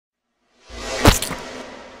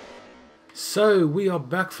So we are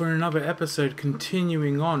back for another episode,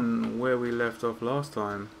 continuing on where we left off last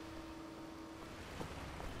time.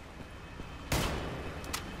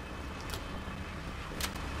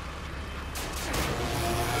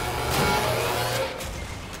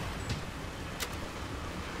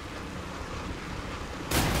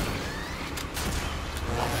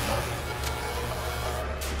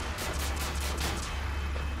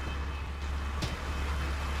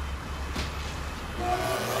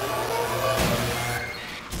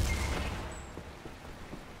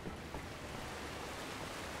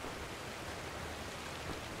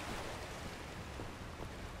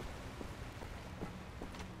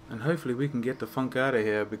 And hopefully we can get the funk out of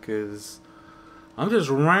here, because I'm just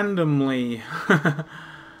randomly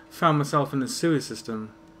found myself in the sewer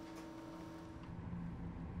system.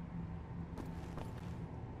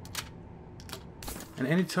 And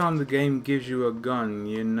anytime the game gives you a gun,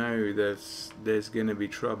 you know there's gonna be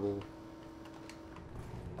trouble.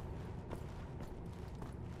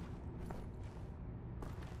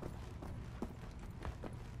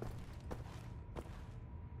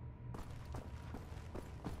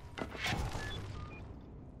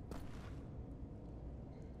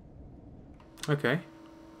 Okay.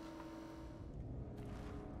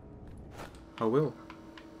 I will.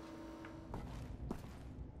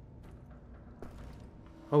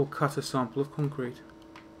 I will cut a sample of concrete.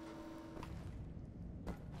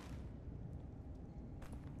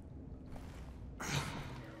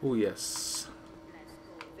 Oh yes.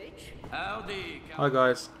 Howdy. Hi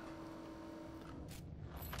guys.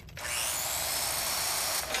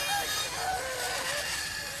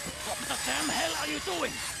 What the damn hell are you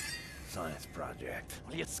doing? Science project.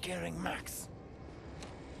 Well, you're scaring Max.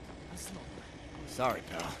 Sorry,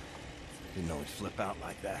 pal. Didn't know he'd flip out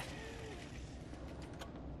like that.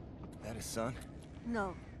 That his son?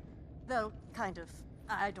 No. Well, kind of.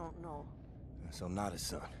 I don't know. So not his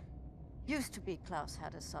son. Used to be Klaus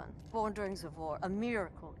had a son, born during the war. A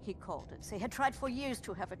miracle, he called it. They had tried for years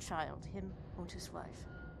to have a child, him and his wife.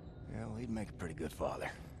 Yeah, well, he'd make a pretty good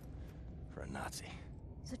father. For a Nazi.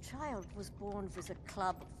 The child was born with a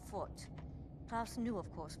club foot. Klaus knew, of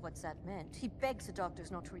course, what that meant. He begged the doctors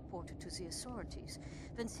not to report it to the authorities.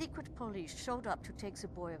 When secret police showed up to take the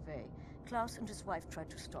boy away, Klaus and his wife tried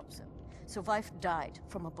to stop them. The wife died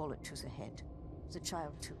from a bullet to the head. The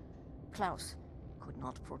child, too. Klaus could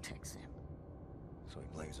not protect them. So he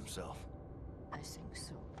blames himself. I think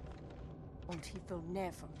so. And he will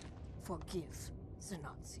never forgive the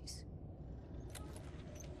Nazis.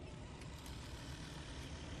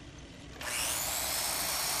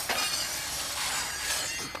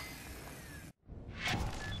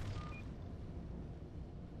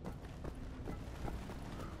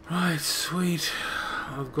 Right, sweet.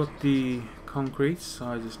 I've got the concrete, so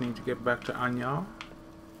I just need to get back to Anya,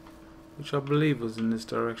 which I believe was in this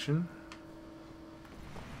direction.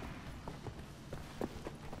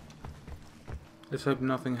 Let's hope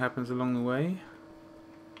nothing happens along the way.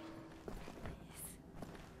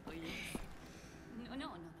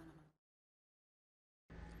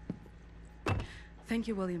 Thank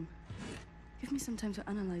you, William. Give me some time to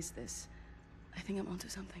analyze this. I think I'm onto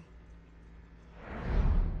something.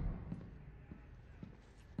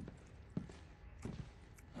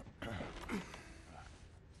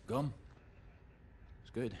 Gum? It's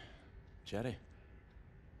good. Cherry?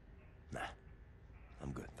 Nah.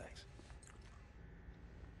 I'm good, thanks.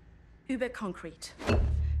 Uber concrete.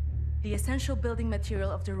 The essential building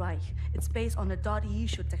material of the Reich. It's based on a .E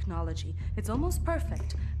shoot technology. It's almost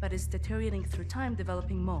perfect, but it's deteriorating through time,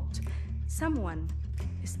 developing mold. Someone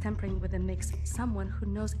is tampering with the mix, someone who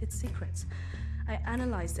knows its secrets. I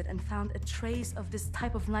analyzed it and found a trace of this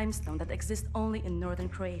type of limestone that exists only in northern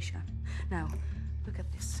Croatia. Now, look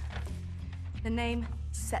at this. The name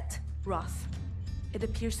Set Roth. It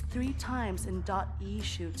appears 3 times in .E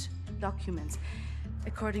shoot documents.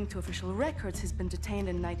 According to official records, he's been detained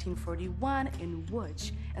in 1941 in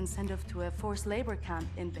Łódź and sent off to a forced labor camp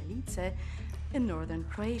in Belice in northern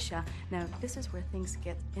Croatia. Now, this is where things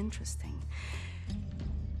get interesting.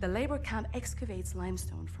 The labor camp excavates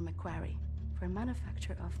limestone from a quarry for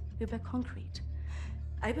manufacture of Uber concrete.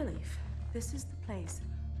 I believe this is the place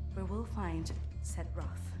where we'll find Set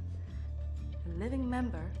Roth, a living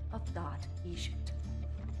member of .E shoot.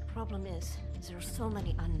 Problem is, there are so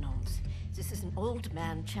many unknowns. This is an old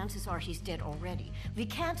man. Chances are he's dead already. We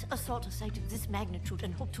can't assault a site of this magnitude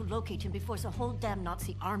and hope to locate him before the whole damn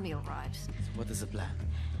Nazi army arrives. So what is the plan?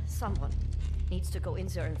 Someone needs to go in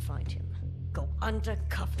there and find him. Go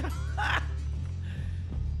undercover.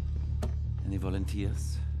 Any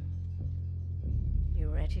volunteers? You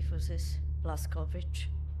ready for this, Blazkowicz?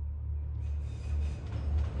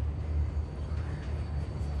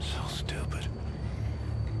 stupid.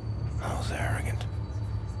 I was arrogant.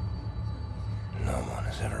 No one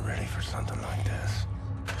is ever ready for something like this.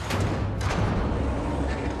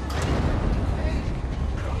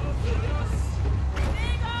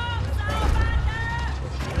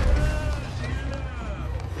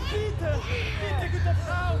 Bitte, bitte, gute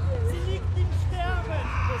Frau! Sie liegt im Sterben!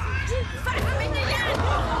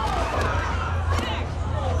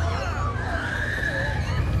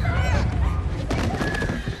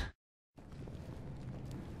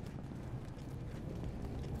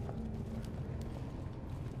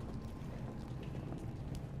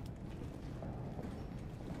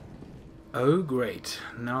 Oh great,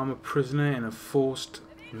 now I'm a prisoner in a forced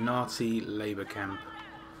Nazi labor camp.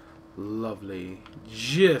 Lovely.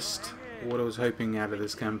 Just what I was hoping out of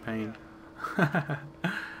this campaign. That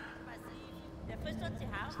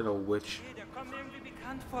old witch.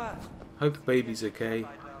 Hope the baby's okay.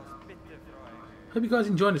 Hope you guys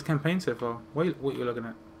enjoyed this campaign so far. Wait, what you're looking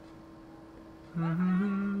at.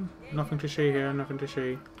 Nothing to see here, nothing to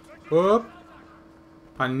see. Whoop!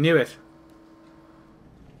 I knew it.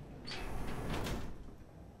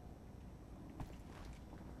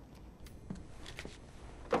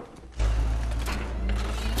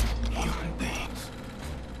 Human beings.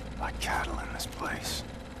 Like cattle in this place.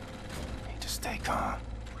 Need to stay calm.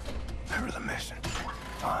 Remember the mission.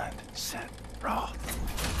 Find, set, Roth.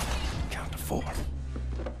 Count to 4.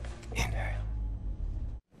 Inhale.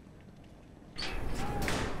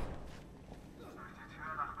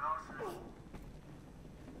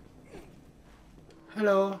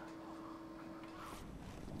 Hello.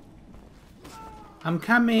 I'm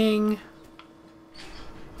coming.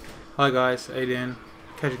 Hi guys, Alien,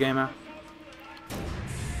 Cash Gamer.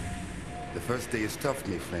 The first day is tough,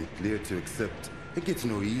 my friend. Clear to accept. It gets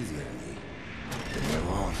no easier, me.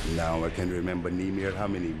 Now I can remember near how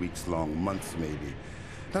many weeks long, months maybe.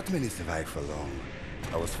 Not many survive for long.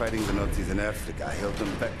 I was fighting the Nazis in Africa. I held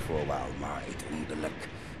them back for a while. My luck.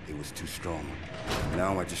 It was too strong.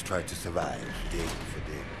 Now I just try to survive, day for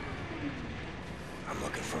day. I'm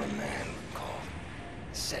looking for a man called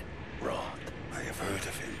Set Roth. I have heard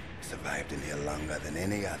of him. Survived in here longer than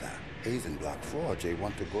any other. He's in Block 4. Jay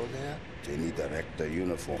want to go there? Jay need director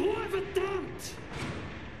uniform.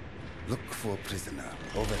 Look for a prisoner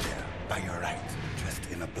over there, by your right, dressed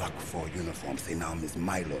in a Block 4 uniform. Say now, Miss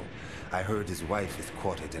Milo. I heard his wife is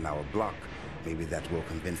quartered in our block. Maybe that will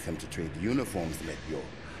convince him to trade uniforms, met yo.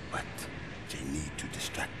 But they need to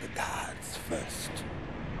distract the guards first.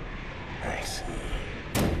 Nice.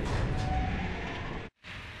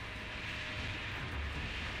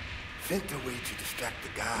 Think the way to distract the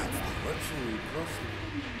guards. They virtually closely.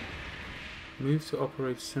 Move to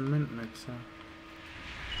operate cement mixer.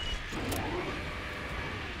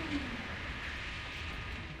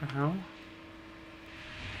 What the hell?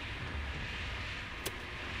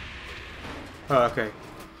 Oh, okay.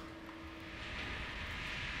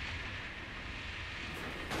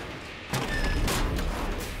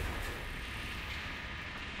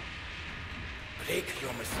 Break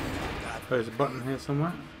your machine, guard. There's a button here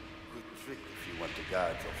somewhere. Good trick if you want the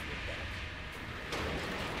guards off your back.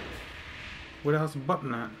 Where the hell's the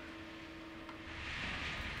button at?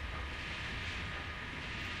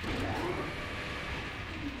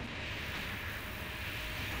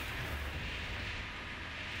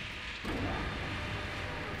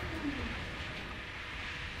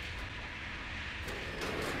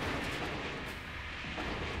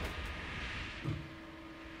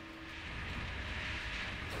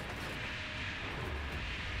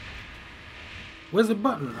 Where's the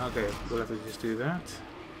button? Okay, we'll have to just do that.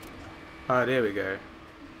 Ah, there we go.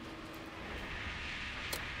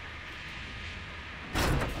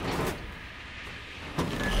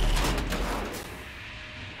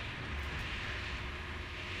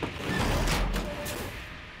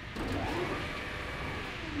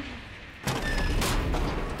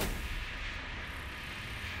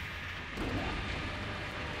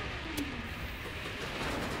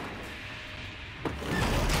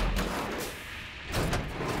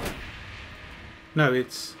 No,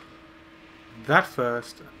 it's that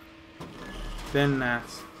first, then that,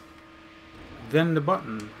 then the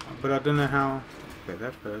button. But I don't know how. Okay,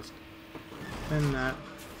 that first, then that.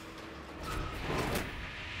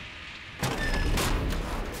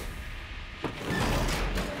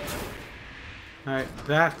 Alright,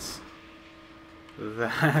 that's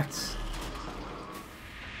that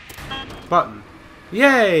button.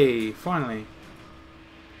 Yay! Finally.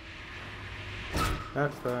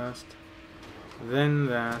 That first. Then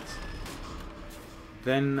that.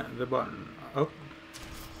 Then the button. Oh.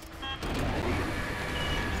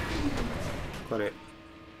 Got it.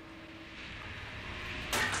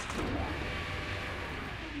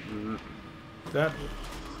 That...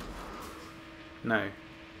 No.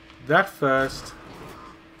 That first.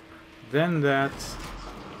 Then that.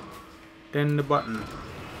 Then the button.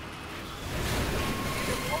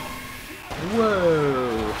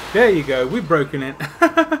 Whoa. There you go. We've broken it.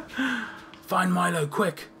 Find Milo,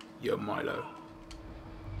 quick. You're Milo.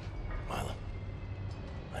 Milo,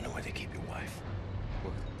 I know where they keep your wife.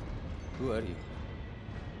 Who are you?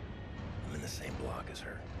 I'm in the same block as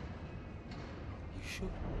her. You sure?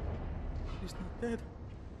 She's not dead.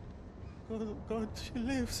 Oh God, she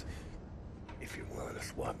lives. If you're willing to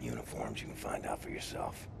swap uniforms, you can find out for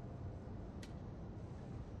yourself.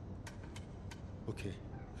 Okay.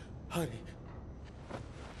 Hurry.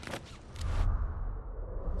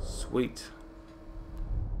 Sweet.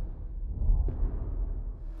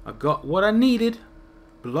 I got what I needed.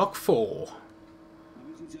 Block 4.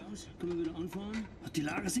 Wie sieht's aus? Können wir wieder anfahren? Die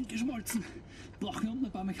Lager sind geschmolzen. Brauchen unten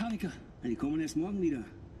ein paar Mechaniker. Die kommen erst morgen wieder.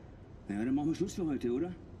 Ja, dann machen wir Schluss für heute,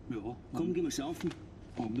 oder? Ja. Komm, gehen wir saufen.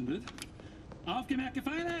 Warum denn nicht? Aufgemerkte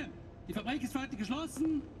Feinde! Die Fabrik ist für heute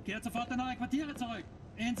geschlossen. Kehrt sofort in eure Quartiere zurück.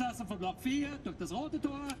 Insassen von Block 4 durch das rote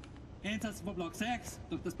Tor. Insassen von Block 6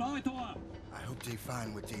 durch das blaue Tor. I hope they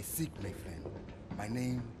find what they seek, my friend. My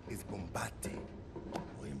name is Bombate.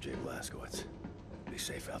 William J. Blazkowicz. Be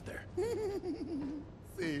safe out there.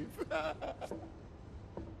 Safe.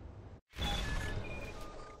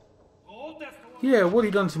 Yeah, what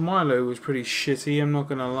he done to Milo was pretty shitty, I'm not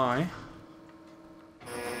gonna lie.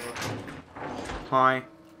 Hi.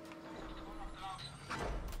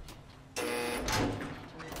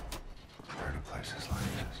 Heard of places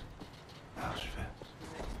like this. Auschwitz,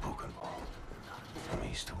 Buchenwald, from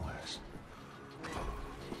east to west.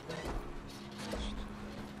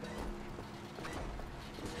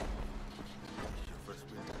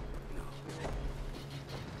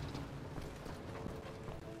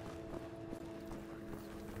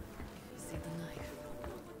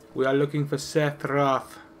 We are looking for Seth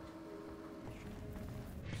Roth.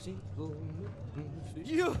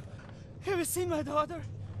 You ever seen my daughter?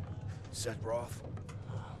 Seth Roth?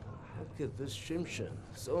 Look at this Shimshin.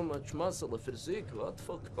 So much muscle and physique. What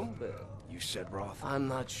for combat? You Seth Roth? I'm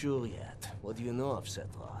not sure yet. What do you know of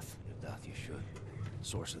Seth Roth? If that you should.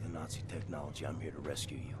 Source of the Nazi technology. I'm here to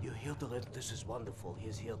rescue you. You're here to this is wonderful.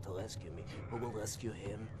 He's here to rescue me. Who will rescue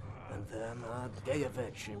him? And then, get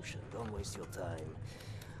back, Shimshin. Don't waste your time.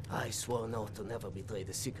 I swore an oath to never betray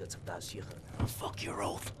the secrets of Das Yichud. Oh, fuck your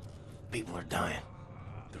oath. People are dying.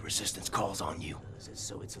 The resistance calls on you.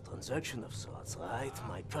 So it's a transaction of sorts, right?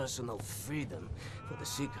 My personal freedom for the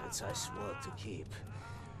secrets I swore to keep.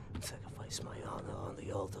 Sacrifice my honor on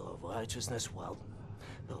the altar of righteousness? Well,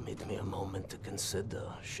 permit me a moment to consider,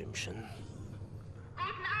 Shimshin.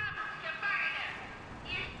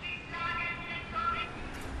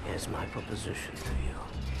 Here's my proposition to you.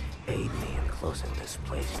 Aid me in closing this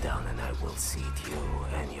place down and I will seat you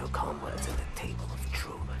and your comrades at the table of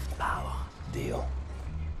true power. Deal.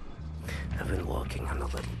 I've been working on a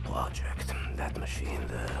little project. That machine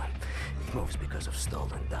there, it moves because of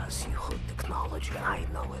stolen Das Yichud technology. I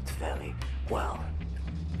know it very well.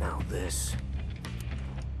 Now this...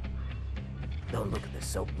 Don't look at this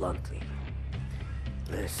so bluntly.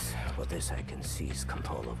 This, for this I can seize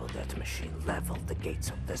control over that machine, level the gates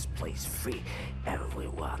of this place, free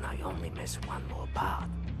everyone. I only miss one more part.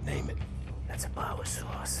 Name it. That's a power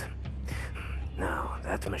source. Now,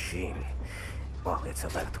 that machine, well, its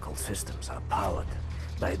electrical systems are powered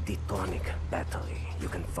by a detonic battery. You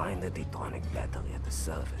can find the detonic battery at the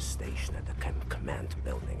service station at the command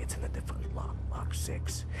building. It's in a different block, Block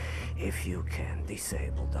 6. If you can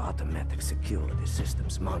disable the automatic security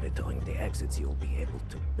systems monitoring the exits, you'll be able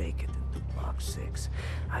to make it into Block 6.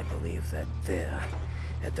 I believe that there,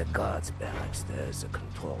 at the guards barracks, there's a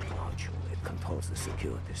control module. It controls the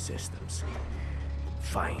security systems.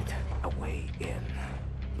 Find a way in.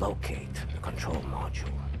 Locate the control module.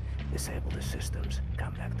 Disable the systems.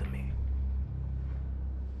 Come back to me.